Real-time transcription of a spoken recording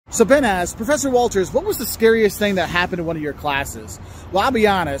So Ben asked, Professor Wolters, what was the scariest thing that happened in one of your classes? Well, I'll be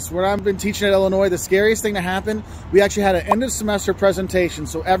honest, when I've been teaching at Illinois, the scariest thing that happened, we actually had an end of semester presentation.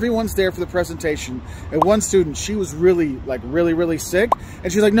 So everyone's there for the presentation. And one student, she was really sick.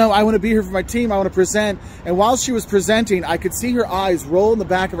 And she's like, no, I want to be here for my team. I want to present. And while she was presenting, I could see her eyes roll in the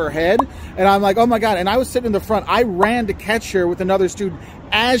back of her head. And I'm like, oh my God. And I was sitting in the front. I ran to catch her with another student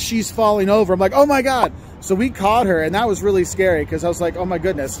as she's falling over. I'm like, oh my God. So we caught her, and that was really scary because I was like, oh my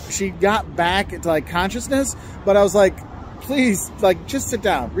goodness. She got back into like consciousness, but I was like, please, like, just sit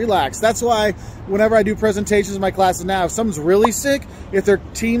down, relax. That's why whenever I do presentations in my classes now, if someone's really sick, if their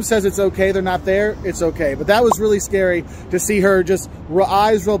team says it's okay, they're not there, it's okay. But that was really scary to see her just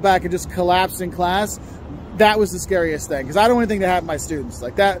eyes roll back and just collapse in class. That was the scariest thing because I don't want anything to happen to my students.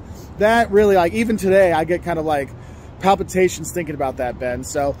 Like that really, like, even today, I get kind of like palpitations thinking about that, Ben.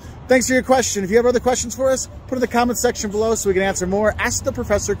 So thanks for your question. If you have other questions for us, put in the comments section below so we can answer more Ask the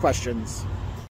Professor questions.